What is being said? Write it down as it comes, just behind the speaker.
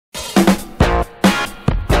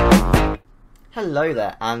Hello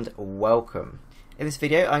there and welcome. In this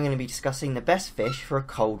video I'm going to be discussing the best fish for a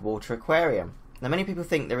cold water aquarium. Now many people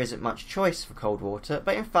think there isn't much choice for cold water,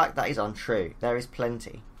 but in fact that is untrue. There is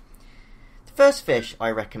plenty. The first fish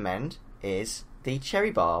I recommend is the cherry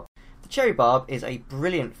barb. The cherry barb is a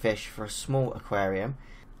brilliant fish for a small aquarium.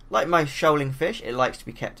 Like most shoaling fish, it likes to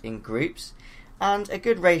be kept in groups, and a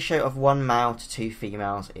good ratio of 1 male to 2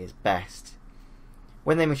 females is best.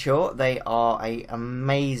 When they mature, they are an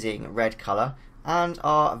amazing red colour and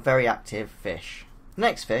are very active fish. The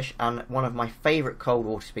next fish, and one of my favourite cold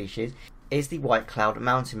water species, is the white cloud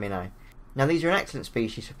mountain minnow. Now these are an excellent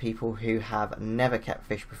species for people who have never kept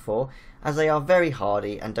fish before, as they are very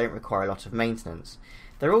hardy and don't require a lot of maintenance.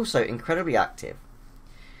 They're also incredibly active.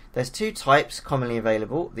 There's two types commonly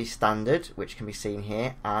available, the standard, which can be seen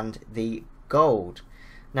here, and the gold.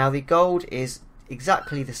 Now the gold is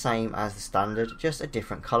exactly the same as the standard, just a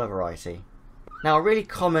different colour variety. Now a really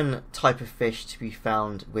common type of fish to be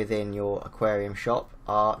found within your aquarium shop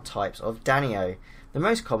are types of danio. The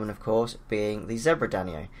most common of course being the zebra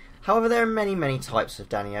danio. However, there are many types of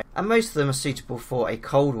danio, and most of them are suitable for a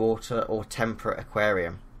cold water or temperate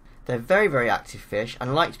aquarium. They're very active fish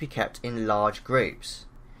and like to be kept in large groups.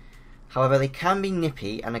 However, they can be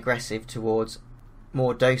nippy and aggressive towards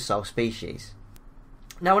more docile species.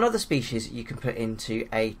 Now another species you can put into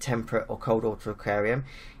a temperate or cold water aquarium,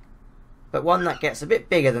 but one that gets a bit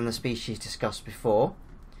bigger than the species discussed before,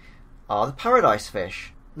 are the paradise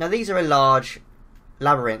fish. Now these are a large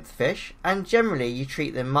labyrinth fish, and generally you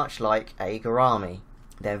treat them much like a gourami.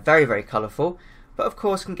 They're very colourful, but of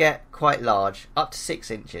course can get quite large, up to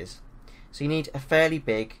 6 inches. So you need a fairly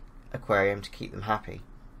big aquarium to keep them happy.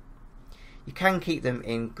 You can keep them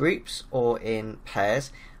in groups or in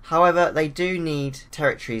pairs. However, they do need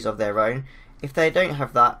territories of their own. If they don't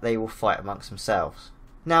have that, they will fight amongst themselves.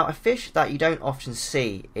 Now, a fish that you don't often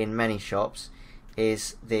see in many shops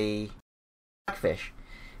is the blackfish.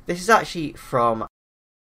 This is actually from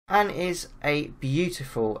and is a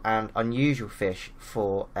beautiful and unusual fish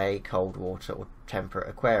for a cold water or temperate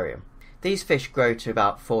aquarium. These fish grow to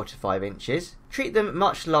about 4 to 5 inches. Treat them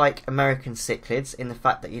much like American cichlids in the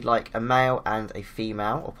fact that you'd like a male and a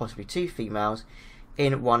female, or possibly 2 females,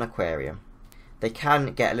 in one aquarium. They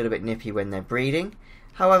can get a little bit nippy when they're breeding,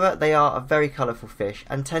 however they are a very colourful fish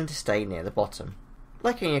and tend to stay near the bottom.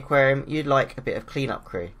 Like any aquarium, you'd like a bit of cleanup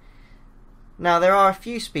crew. Now there are a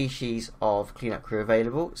few species of cleanup crew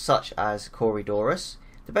available, such as Corydoras,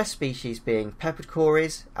 the best species being peppered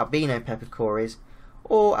cories, albino peppered cories,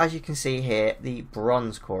 or as you can see here, the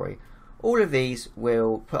bronze cory. All of these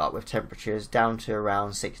will put up with temperatures down to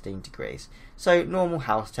around 16 degrees, so normal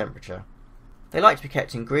house temperature. They like to be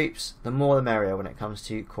kept in groups, the more the merrier when it comes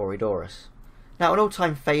to Corydoras. Now an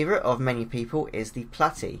all-time favourite of many people is the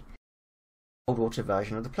platy, cold water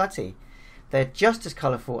version of the platy. They're just as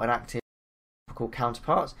colourful and active as tropical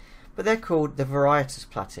counterparts, but they're called the varietas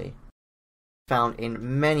platy. Found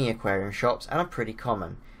in many aquarium shops and are pretty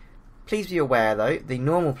common. Please be aware though, the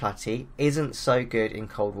normal platy isn't so good in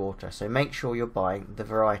cold water, so make sure you're buying the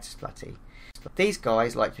varietas platy. These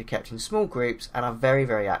guys like to be kept in small groups and are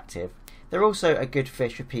very active. They're also a good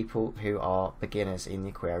fish for people who are beginners in the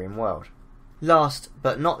aquarium world. Last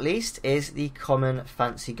but not least is the common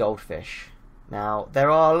fancy goldfish. Now there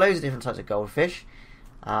are loads of different types of goldfish,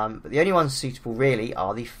 but the only ones suitable really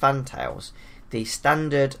are the fantails. The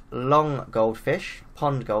standard long goldfish,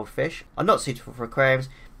 pond goldfish, are not suitable for aquariums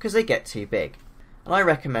because they get too big, and I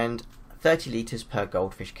recommend 30 litres per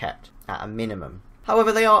goldfish kept at a minimum.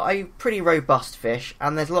 However, they are a pretty robust fish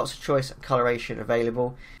and there's lots of choice and coloration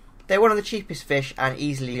available. They're one of the cheapest fish and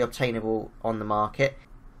easily obtainable on the market.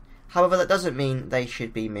 However, that doesn't mean they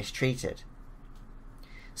should be mistreated.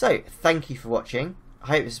 So, thank you for watching. I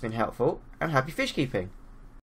hope this has been helpful, and happy fish keeping!